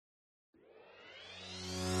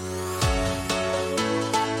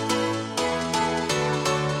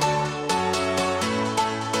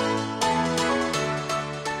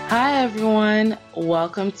everyone.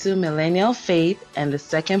 Welcome to Millennial Faith and the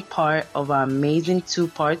second part of our amazing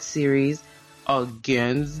two-part series,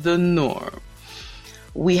 Against the Norm.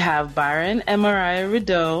 We have Byron and Mariah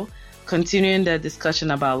Rideau continuing their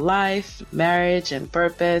discussion about life, marriage, and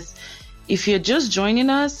purpose. If you're just joining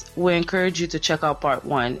us, we encourage you to check out part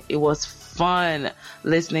 1. It was fun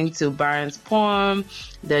listening to Byron's poem,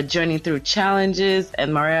 their journey through challenges,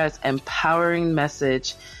 and Mariah's empowering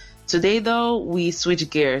message. Today, though, we switch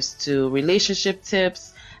gears to relationship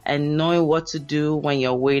tips and knowing what to do when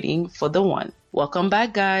you're waiting for the one. Welcome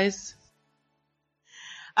back, guys.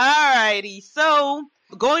 Alrighty, so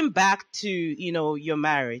going back to, your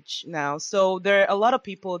marriage now. So there are a lot of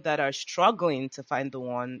people that are struggling to find the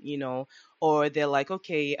one, or they're like,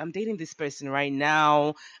 okay, I'm dating this person right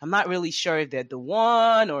now. I'm not really sure if they're the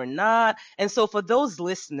one or not. And so for those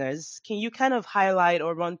listeners, can you kind of highlight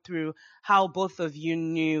or run through how both of you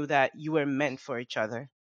knew that you were meant for each other?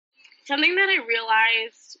 Something that I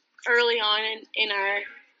realized early on in our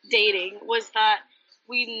dating was that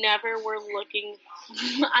we never were looking.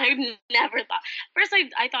 I never thought. First,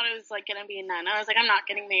 I thought it was like gonna be a nun. I was like, I'm not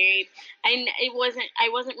getting married. I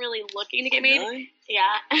wasn't really looking to get married. Really? Yeah,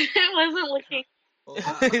 I wasn't looking.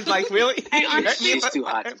 He's like, really? She's too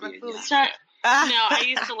hot to be. Shut. No, I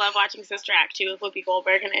used to love watching Sister Act 2 with Whoopi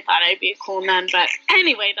Goldberg, and I thought I'd be a cool nun. But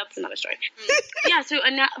anyway, that's another story. Yeah, so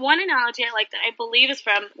one analogy I like that I believe is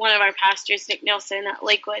from one of our pastors, Nick Nilsson at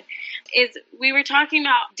Lakewood, is we were talking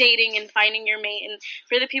about dating and finding your mate, and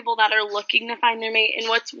for the people that are looking to find their mate. And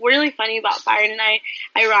what's really funny about Byron and I,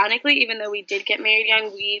 ironically, even though we did get married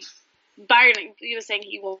young, Byron, he was saying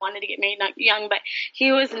he wanted to get married not young, but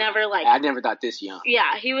he was never like... I never thought this young.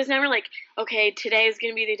 Yeah, he was never like, okay, today is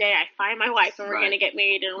going to be the day I find my wife and we're going to get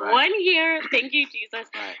married in 1 year. Thank you, Jesus.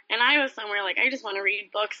 Right. And I was somewhere like, I just want to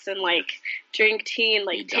read books and like drink tea and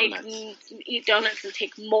like eat donuts and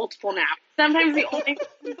take multiple naps. Sometimes the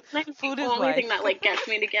only thing that like gets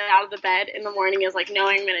me to get out of the bed in the morning is like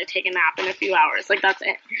knowing I'm going to take a nap in a few hours. Like that's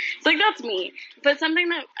it. It's like that's me. But something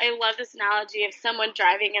that I love this analogy of someone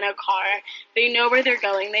driving in a car. They know where they're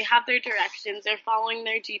going. They have their directions. They're following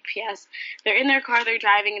their GPS. They're in their car. They're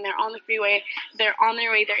driving and they're on the freeway. They're on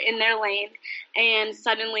their way. They're in their lane. And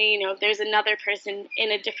suddenly, there's another person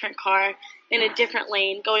in a different car, in a different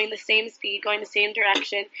lane, going the same speed, going the same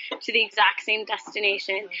direction to the exact same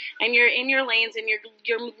destination. And you're in your lanes and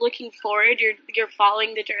you're looking forward. You're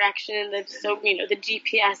following the direction and the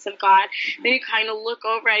GPS of God. Then you kind of look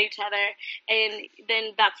over at each other, and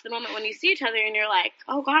then that's the moment when you see each other and you're like,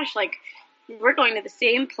 oh gosh, like we're going to the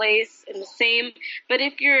same place in the same. But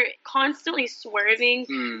if you're constantly swerving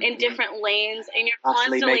in different lanes and you're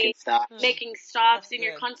constantly making stops and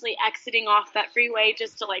you're constantly exiting off that freeway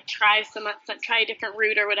just to like try a different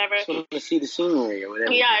route or whatever. So to see the scenery or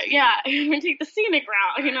whatever. Yeah. And take the scenic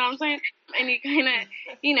route. You know what I'm saying? And you kind of,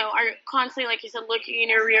 are constantly, like you said, looking in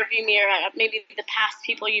your rearview mirror at maybe the past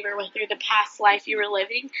people you were with or the past life you were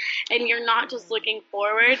living, and you're not just looking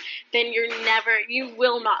forward, then you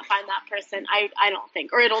will not find that person, I don't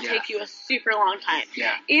think, or it'll take you a super long time.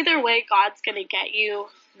 Yeah. Either way, God's going to get you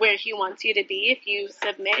where he wants you to be if you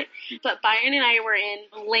submit. But Byron and I were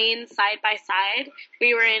in lanes side by side.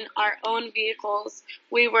 We were in our own vehicles.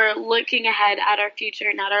 We were looking ahead at our future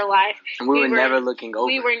and at our life. And we were never looking over.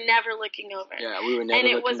 We were never looking over. Yeah, we were never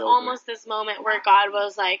looking over. And it was almost this moment where God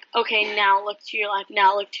was like, okay, now look to your left,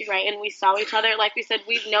 now look to your right. And we saw each other. Like we said,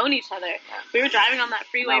 we've known each other. We were driving on that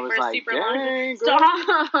freeway for a super long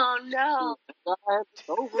time. Oh, no. It's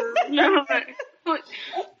over. No.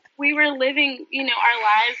 We were living, our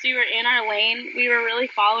lives. We were in our lane. We were really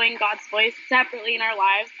following God's voice separately in our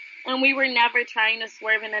lives. And we were never trying to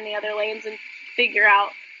swerve in any other lanes and figure out,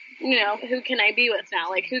 who can I be with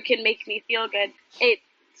now? Like, who can make me feel good?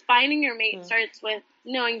 Finding your mate starts with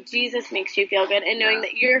knowing Jesus makes you feel good and knowing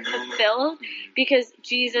that you're fulfilled because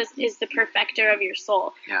Jesus is the perfecter of your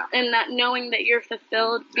soul. Yeah. And that knowing that you're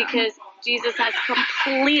fulfilled because Jesus has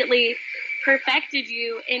completely perfected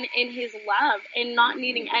you in his love and not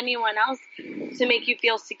needing anyone else to make you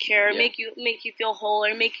feel secure, make you feel whole,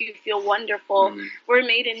 or make you feel wonderful. We're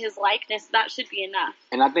made in his likeness. That should be enough.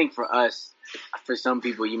 And I think for us, for some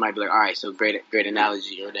people, you might be like, all right, so great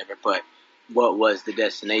analogy or whatever, but what was the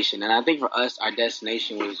destination? And I think for us, our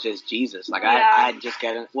destination was just Jesus. Like I had just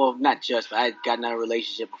gotten, well, not just, but I had gotten in a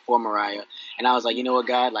relationship before Mariah, and I was like, you know what,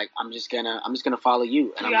 God, like I'm just gonna follow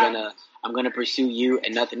you, and I'm gonna pursue you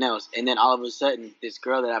and nothing else. And then all of a sudden, this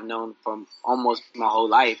girl that I've known from almost my whole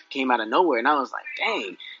life came out of nowhere, and I was like,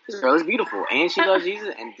 dang, this girl is beautiful, and she loves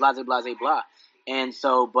Jesus, and blah blah blah blah. And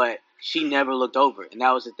so, but she never looked over, and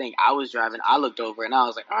that was the thing. I was driving, I looked over, and I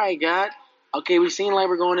was like, all right, God, okay, we seem like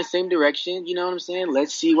we're going the same direction. You know what I'm saying?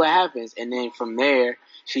 Let's see what happens. And then from there,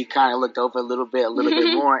 she kind of looked over a little bit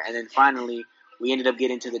more, and then finally we ended up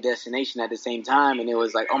getting to the destination at the same time, and it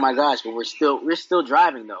was like, oh my gosh, but we're still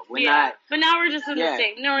driving though. We're not. But now we're just in the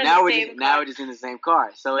same. Now we're just in the same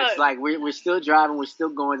car. So it's like we're still driving. We're still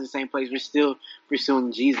going to the same place. We're still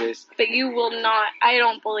pursuing Jesus. But you will not. I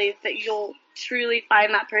don't believe that you'll truly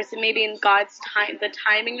find that person. Maybe in God's time, the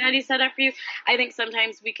timing that He set up for you. I think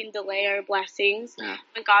sometimes we can delay our blessings. Yeah.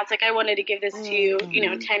 And God's like, I wanted to give this to you,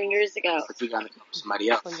 10 years ago. But you gotta come with somebody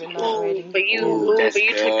else. But you took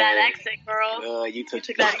that exit, girl. You took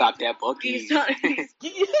that. Stop that Buc-ee's. Stop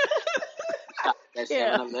that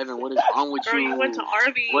 7-Eleven. What is wrong with you? You went to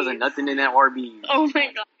Arby's. Wasn't nothing in that Arby's. Oh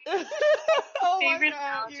my god. Favorite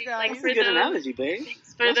analogy. Like for good analogy, babe.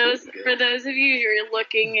 For those of you who are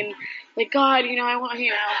looking and like, God, I want,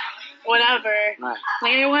 whatever. Right.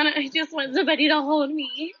 Like I just want somebody to hold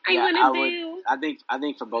me. I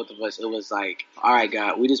think for both of us, it was like, all right,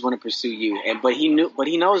 God, we just want to pursue you. But he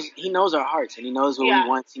knows our hearts, and He knows what we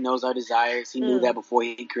want. He knows our desires. He knew that before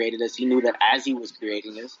He created us. He knew that as He was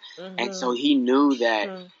creating us, and so He knew that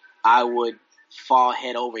I would fall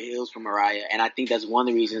head over heels for Mariah, and I think that's one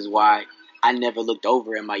of the reasons why I never looked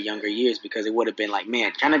over in my younger years, because it would have been like,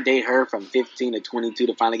 man, trying to date her from 15 to 22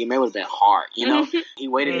 to finally get married would have been hard, He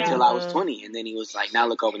waited until I was 20, and then he was like, now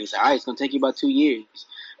look over, and he said, all right, it's going to take you about 2 years.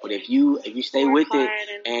 But if you stay with it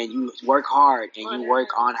and you work hard and you work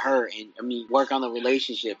on her and work on the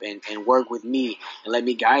relationship and work with me and let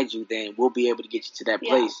me guide you, then we'll be able to get you to that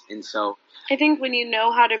place. And so I think when you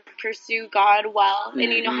know how to pursue God well and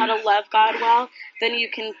you know how to love God well, then you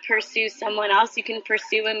can pursue someone else. You can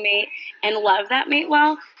pursue a mate and love that mate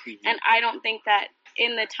well. And I don't think that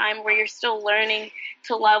in the time where you're still learning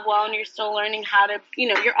to love well and you're still learning how to,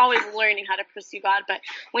 you're always learning how to pursue God. But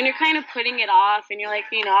when you're kind of putting it off and you're like,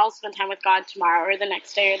 I'll spend time with God tomorrow or the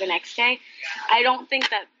next day, I don't think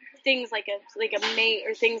that things like a mate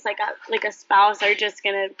or things like a spouse are just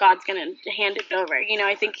God's gonna hand it over.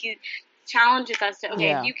 I think He challenges us to,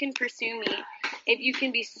 if you can pursue me, if you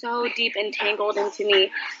can be so deep entangled into me,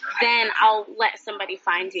 then I'll let somebody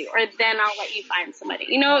find you, or then I'll let you find somebody.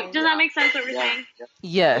 Does that make sense what we're saying?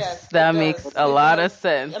 Yes, that makes a lot of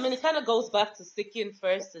sense. I mean, it kind of goes back to seeking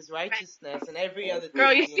first His righteousness and every other thing.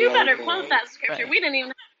 Girl, you better quote that scripture. Right. We didn't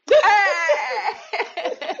even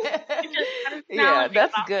yeah,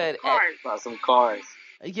 that's good. About some cars.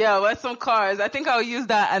 Yeah, with some cars. I think I'll use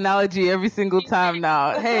that analogy every single time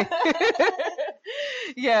now. Hey.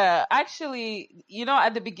 Yeah, actually,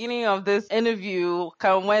 at the beginning of this interview,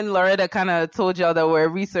 when Loretta kind of told y'all that we're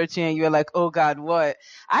researching, and you were like, oh God, what?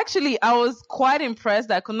 Actually, I was quite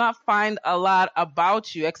impressed. I could not find a lot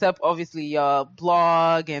about you, except obviously your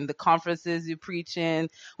blog and the conferences you preach in,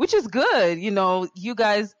 which is good. You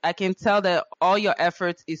guys, I can tell that all your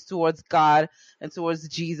efforts is towards God and towards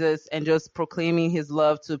Jesus and just proclaiming His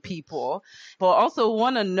love to people. But also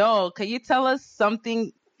want to know, can you tell us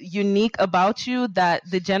something unique about you that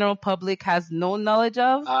the general public has no knowledge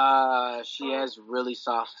of? She has really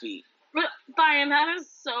soft feet. Byron, that is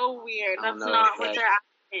so weird. That's not what they're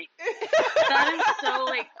asking. That is so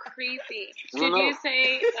creepy. Did you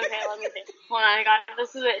say? Okay, let me think. Hold on,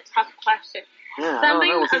 this is a tough question. Yeah,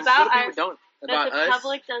 something about us that the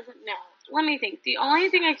public doesn't know. Let me think. The only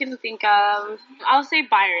thing I can think of, I'll say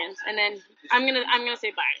Byron's, and then I'm gonna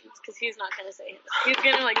say Byron's because he's not gonna say his. He's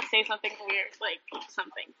gonna say something weird,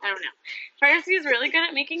 something. I don't know. First, he's really good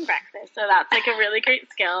at making breakfast, so that's a really great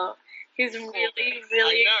skill. He's really,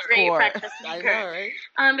 really great breakfast maker. I know, right?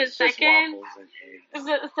 But second,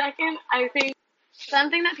 I think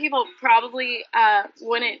something that people probably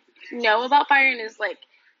wouldn't know about Byron is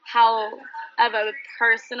how of a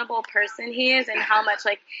personable person he is, and how much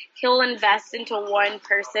he'll invest into one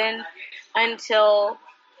person until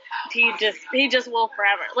he just will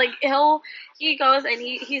forever. He goes and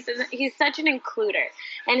he's such an includer,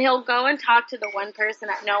 and he'll go and talk to the one person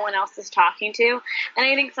that no one else is talking to. And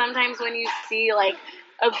I think sometimes when you see a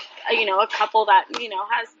couple that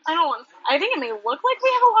has, I think it may look like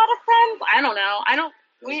we have a lot of friends. I don't know.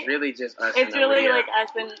 It's really just us. It's really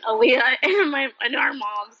us and Aaliyah and our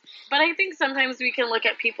moms. But I think sometimes we can look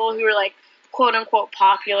at people who are quote unquote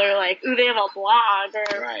popular, ooh, they have a blog, or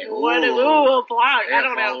right. A blog. I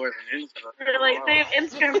don't know. Or they have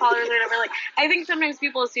Instagram followers or whatever. I think sometimes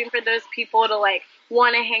people assume for those people to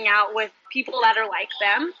want to hang out with people that are like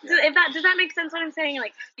them. Does that make sense what I'm saying?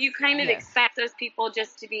 You kind of expect those people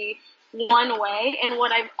just to be one way. And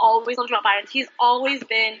what I've always loved about Byron, he's always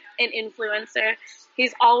been an influencer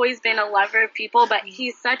He's always been a lover of people, but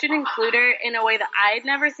he's such an includer in a way that I'd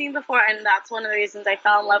never seen before, and that's one of the reasons I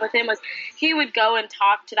fell in love with him, was he would go and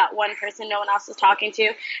talk to that one person no one else was talking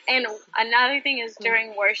to. And another thing is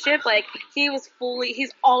during worship, like, he's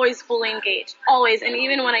always fully engaged, always. And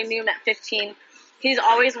even when I knew him at 15, he's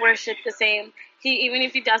always worshiped the same. Even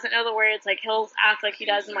if he doesn't know the words, like, he'll act like he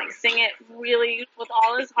does and, like, sing it really with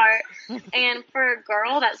all his heart. And for a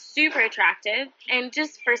girl, that's super attractive. And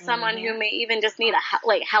just for someone who may even just need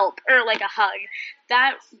help or, like, a hug,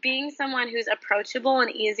 that being someone who's approachable and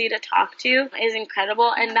easy to talk to is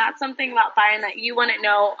incredible. And that's something about Byron that you wouldn't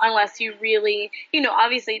know unless you really,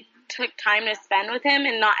 obviously took time to spend with him.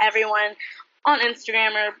 And not everyone on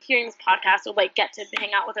Instagram or hearing this podcast will, like, get to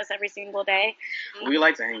hang out with us every single day. We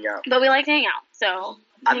like to hang out. But we like to hang out, so.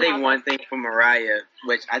 I think one thing for Mariah,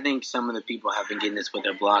 which I think some of the people have been getting this with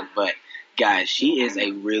their blog, but guys, she is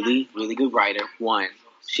a really, really good writer. One,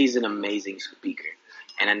 she's an amazing speaker.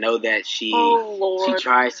 And I know that she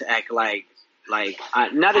tries to act like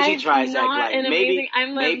not that she tries to act like maybe I'm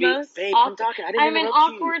the maybe most babe, I'm talking. I'm an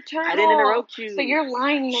awkward turtle. I didn't interrupt you. So you're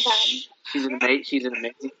lying to them. She's an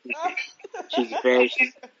amazing speaker.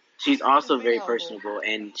 She's also very personable,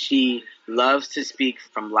 and she loves to speak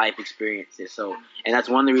from life experiences. So, and that's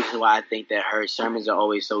one of the reasons why I think that her sermons are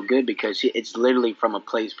always so good, because it's literally from a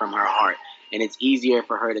place from her heart, and it's easier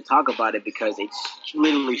for her to talk about it because it's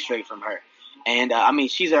literally straight from her. And I mean,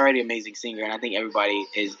 she's already an amazing singer, and I think everybody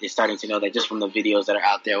is starting to know that just from the videos that are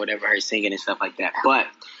out there, whatever, her singing and stuff like that. But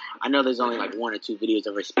I know there's only like 1 or 2 videos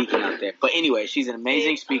of her speaking out there. But anyway, she's an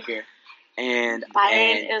amazing speaker. And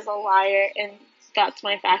Byron is a liar, and that's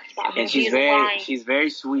my fact about him. And she's very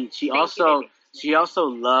sweet. She also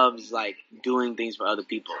loves, like, doing things for other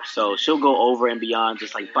people. So she'll go over and beyond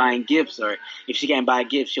just, like, buying gifts, or if she can't buy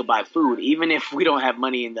gifts, she'll buy food, even if we don't have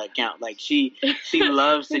money in the account. Like, she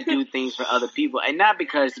loves to do things for other people, and not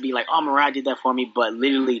because to be like, oh, Mariah did that for me, but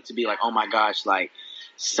literally to be like, oh my gosh, like,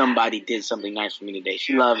 somebody did something nice for me today.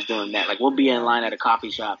 She loves doing that. Like, we'll be in line at a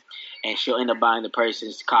coffee shop, and she'll end up buying the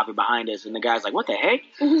person's coffee behind us, and the guy's like, what the heck?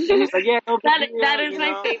 And it's like, yeah, no big deal, that is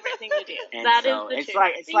my favorite thing to do. And that so is the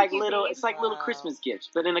it's like little Christmas gifts,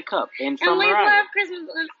 but in a cup. And from we Mariah. love Christmas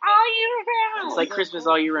all year round. It's like Christmas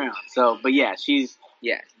all year round. So, but yeah,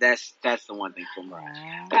 that's the one thing for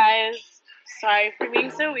Mariah. Guys, sorry for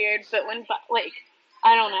being so weird, but when, like,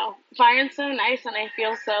 I don't know, Byron's so nice, and I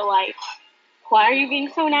feel so, like, why are you being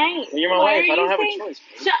so nice? Well, you're my wife. I don't have a choice.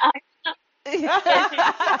 Shut up.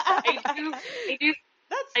 I do.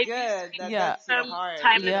 That's good. That's hard.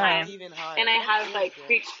 Time to time, even hard. And I have, like,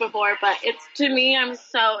 preached before, but it's, to me, it's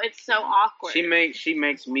so awkward. She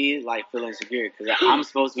makes me, like, feel insecure, because I'm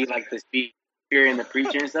supposed to be like the speaker and the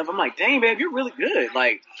preacher and stuff. I'm like, dang, babe, you're really good.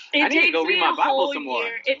 Like, I need to go read my Bible some more.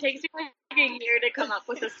 It takes me like a year to come up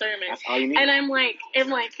with a sermon. That's all you need. And I'm like,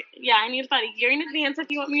 yeah, I need about a year in advance if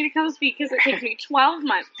you want me to come speak, because it takes me 12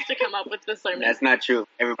 months to come up with the sermon. That's not true.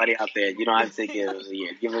 Everybody out there, you don't have to give us a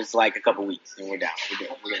year. Give us like a couple weeks, and we're down.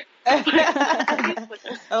 We're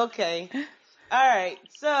good. Okay. All right.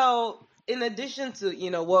 So, in addition to,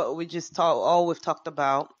 what we just we've talked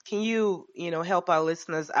about, can you, help our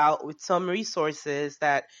listeners out with some resources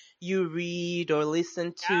that you read or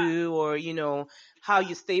listen to, or, how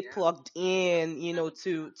you stay plugged in,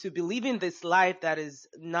 to believe in this life that is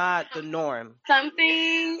not the norm?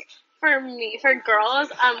 Something for me, for girls,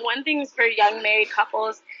 one thing is for young married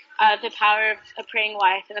couples, The Power of a Praying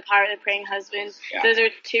Wife and The Power of the Praying Husband. Yeah. Those are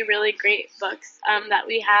 2 really great books that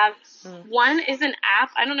we have. One is an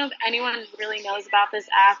app. I don't know if anyone really knows about this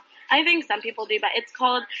app. I think some people do, but it's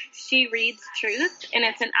called She Reads Truth, and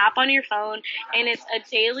it's an app on your phone, and it's a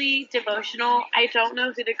daily devotional. I don't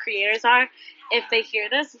know who the creators are. If they hear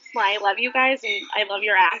this, I love you guys, and I love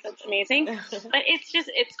your app. It's amazing. But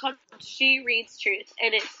it's called She Reads Truth,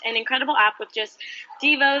 and it's an incredible app with just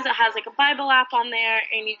devos. It has, like, a Bible app on there,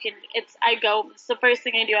 and it's the first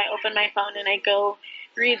thing I do, I open my phone and I go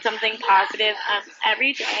read something positive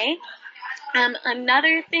every day.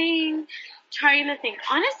 Another thing, trying to think,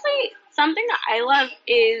 honestly, something that I love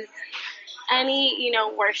is any,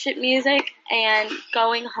 worship music, and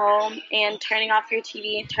going home and turning off your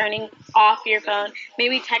TV, turning off your phone.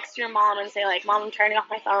 Maybe text your mom and say, like, Mom, I'm turning off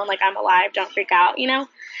my phone, like, I'm alive, don't freak out,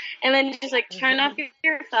 And then just, like, turn off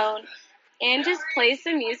your phone and just play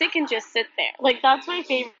some music and just sit there. Like, that's my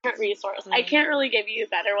favorite resource. I can't really give you a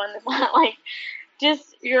better one than that. Like,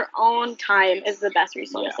 just your own time is the best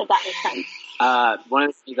resource, if that makes sense. One of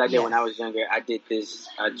the things I did when I was younger, I did this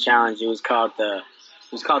challenge. It was called the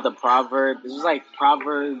Proverb. It was like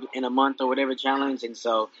Proverb in a month or whatever challenge. And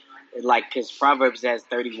so, because Proverbs has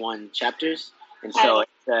 31 chapters. And so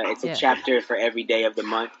it's a chapter for every day of the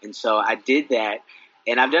month. And so I did that.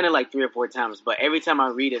 And I've done it like 3 or 4 times, but every time I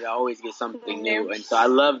read it, I always get something new. And so I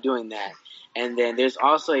love doing that. And then there's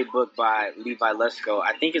also a book by Levi Lusko.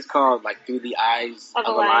 I think it's called like Through the Eyes of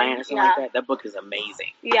a Lion or something like that. That book is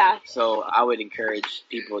amazing. Yeah. So I would encourage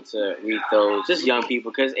people to read those, just young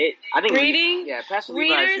people, because I think reading. Pastor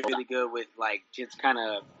Levi is really good with like just kind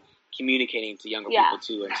of communicating to younger people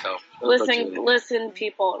too. And so listen,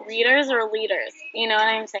 people, readers are leaders. You know what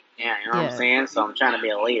I'm saying? Yeah, you know what I'm saying. So I'm trying to be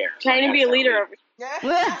a leader. Trying to be a leader over.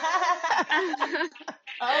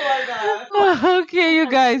 Oh my God. Okay, you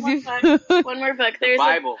guys. One more book. There's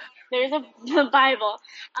Bible. The Bible.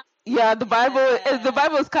 Yeah, the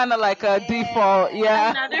Bible is kind of like a default.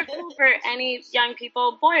 Yeah. Another book for any young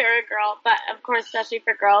people, boy or a girl, but of course, especially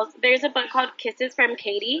for girls. There's a book called Kisses from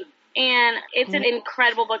Katie, and it's an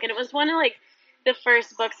incredible book. And it was one of like the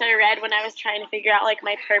first books I read when I was trying to figure out like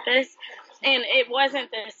my purpose. And it wasn't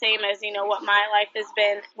the same as, you know, what my life has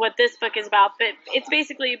been, what this book is about. But it's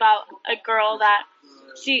basically about a girl that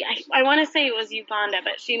I want to say it was Uganda,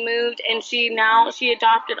 but she moved and she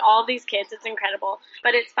adopted all these kids. It's incredible.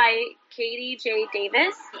 But it's by Katie J.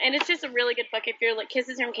 Davis. And it's just a really good book if you're like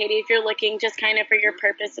Kisses from Katie, if you're looking just kind of for your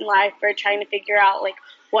purpose in life or trying to figure out like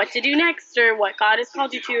what to do next or what God has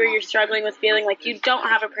called you to, or you're struggling with feeling like you don't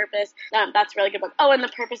have a purpose. That's a really good book. Oh, and The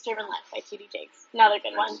Purpose-Driven Life by T.D. Jakes. Another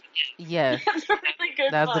good one. Yes. That's a really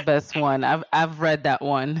good That's book. the best one. I've read that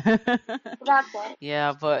one. That's it.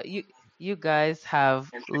 Yeah, but you guys have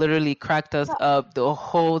literally cracked us up the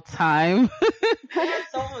whole time.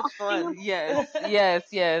 So much fun.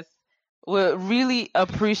 Yes. We really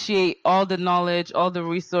appreciate all the knowledge, all the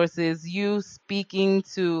resources, you speaking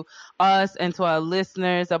to us and to our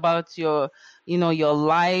listeners about your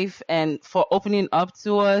life and for opening up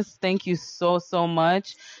to us. Thank you so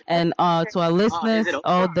much. And to our listeners,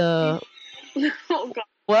 all the Oh, God.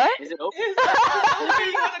 what? Is it open? You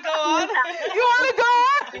want to go on? You want to go on?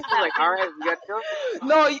 It's like, all right, we got to go.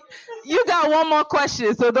 No, you got one more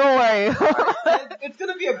question, so don't worry. It's going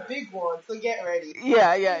to be a big one, so get ready.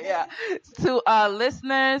 Yeah. To our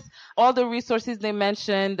listeners, all the resources they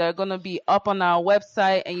mentioned, they're going to be up on our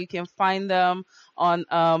website, and you can find them on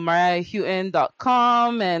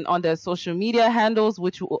mariahhoughton.com and on their social media handles,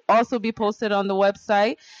 which will also be posted on the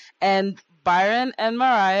website. And Byron and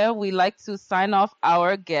Mariah, we like to sign off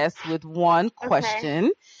our guests with one question.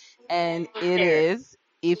 Okay. And it is,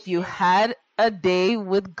 if you had a day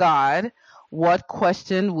with God, what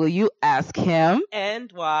question will you ask him?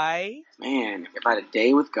 And why? Man, if I had a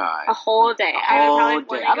day with God. A whole day.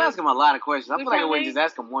 I'd ask him a lot of questions. I feel like I wouldn't just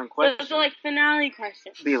ask him one question. It's like finale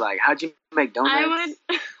question. Be like, how'd you make donuts?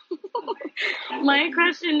 My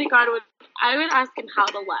question to God I would ask him how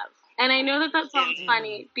to love. And I know that sounds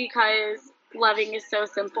funny because loving is so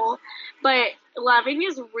simple, but loving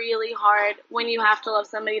is really hard when you have to love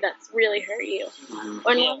somebody that's really hurt you.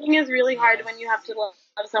 Or loving is really hard when you have to love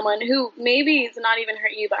someone who maybe is not even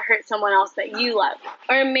hurt you, but hurt someone else that you love.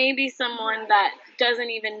 Or maybe someone that doesn't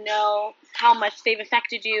even know how much they've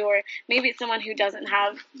affected you, or maybe it's someone who doesn't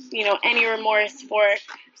have, any remorse for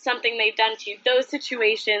something they've done to you. Those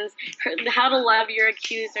situations, how to love your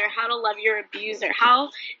accuser, how to love your abuser,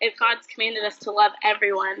 if God's commanded us to love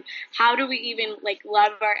everyone, how do we even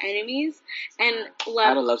love our enemies and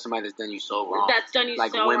how to love somebody that's done you so wrong? That's done you so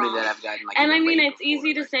wrong. Like women that have gotten and I mean, it's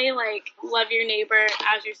easy to say love your neighbor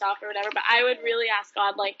as yourself or whatever, but I would really ask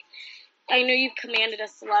God I know you've commanded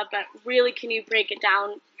us to love, but really, can you break it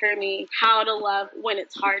down for me how to love when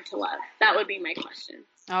it's hard to love? That would be my question.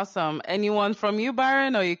 Awesome. Anyone from you,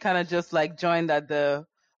 Byron, or you kind of just joined at the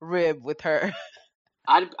rib with her?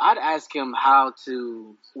 I'd ask him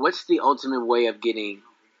what's the ultimate way of getting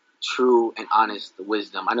true and honest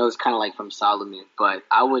wisdom? I know it's kind of like from Solomon, but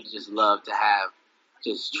I would just love to have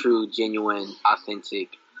just true, genuine,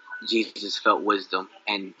 authentic, Jesus felt wisdom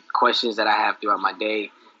and questions that I have throughout my day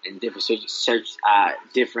and different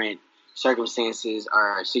circumstances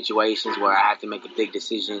or situations where I have to make a big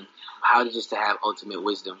decision, how to have ultimate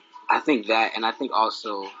wisdom. I think that, and I think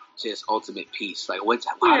also just ultimate peace. How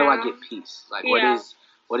do I get peace?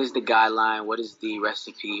 What is the guideline? What is the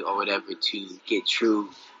recipe or whatever to get true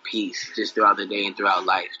peace just throughout the day and throughout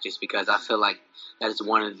life? Just because I feel like that is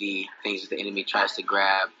one of the things that the enemy tries to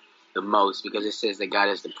grab the most, because it says that God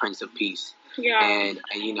is the Prince of Peace. Yeah. And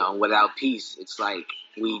without peace, it's like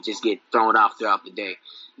we just get thrown off throughout the day.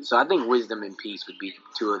 So I think wisdom and peace would be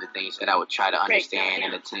two of the things that I would try to understand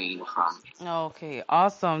and attain from. Okay,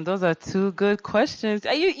 awesome. Those are two good questions.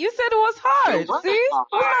 You said it was hard. See? It's not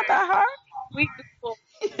that hard. We All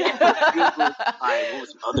right, what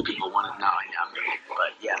some other people want to know?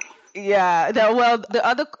 But yeah. Yeah. The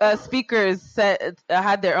other speakers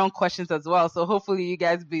had their own questions as well. So hopefully you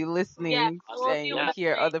guys be listening and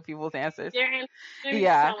hear other people's answers. Your answers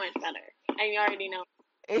are so much better. And you already know.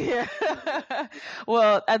 Yeah.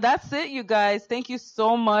 Well, that's it, you guys. Thank you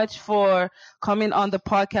so much for coming on the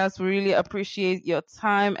podcast. We really appreciate your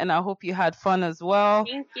time, and I hope you had fun as well.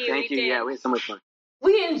 Thank you. Thank you. Yeah, we had so much fun.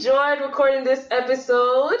 We enjoyed recording this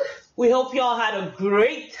episode. We hope y'all had a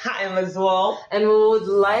great time as well. And we would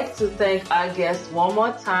like to thank our guests one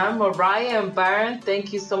more time. Mariah and Byron,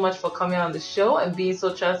 thank you so much for coming on the show and being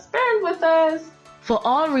so transparent with us. For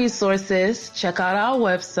all resources, check out our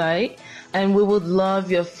website, and we would love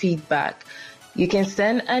your feedback. You can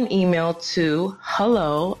send an email to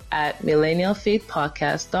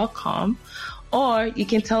hello@millennialfaithpodcast.com, or you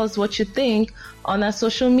can tell us what you think on our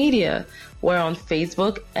social media. We're on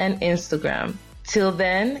Facebook and Instagram. Till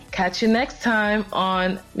then, catch you next time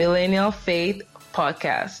on Millennial Faith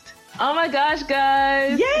Podcast. Oh my gosh,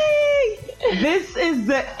 guys. Yay! This is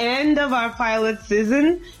the end of our pilot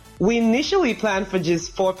season. We initially planned for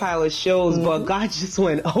just 4 pilot shows, but God just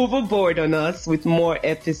went overboard on us with more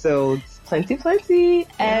episodes. Plenty.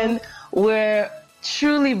 And we're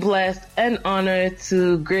truly blessed and honored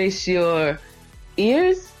to grace your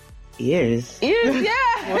ears. Ears,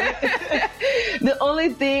 yeah. The only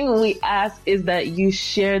thing we ask is that you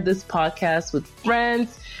share this podcast with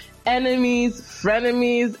friends, enemies,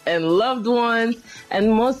 frenemies, and loved ones.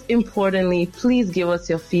 And most importantly, please give us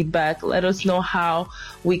your feedback. Let us know how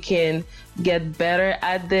we can get better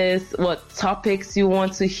at this, what topics you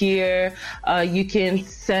want to hear. You can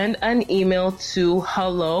send an email to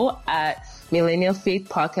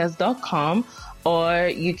hello@millennialfaithpodcast.com, or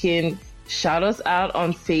you can shout us out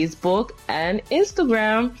on Facebook and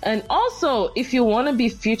Instagram. And also, if you want to be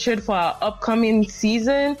featured for our upcoming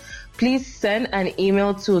season, please send an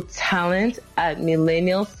email to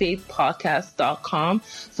talent@millennialfaithpodcast.com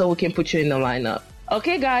so we can put you in the lineup.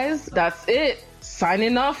 Okay, guys, that's it.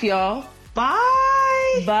 Signing off, y'all.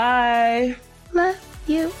 Bye. Bye. Love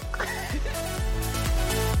you.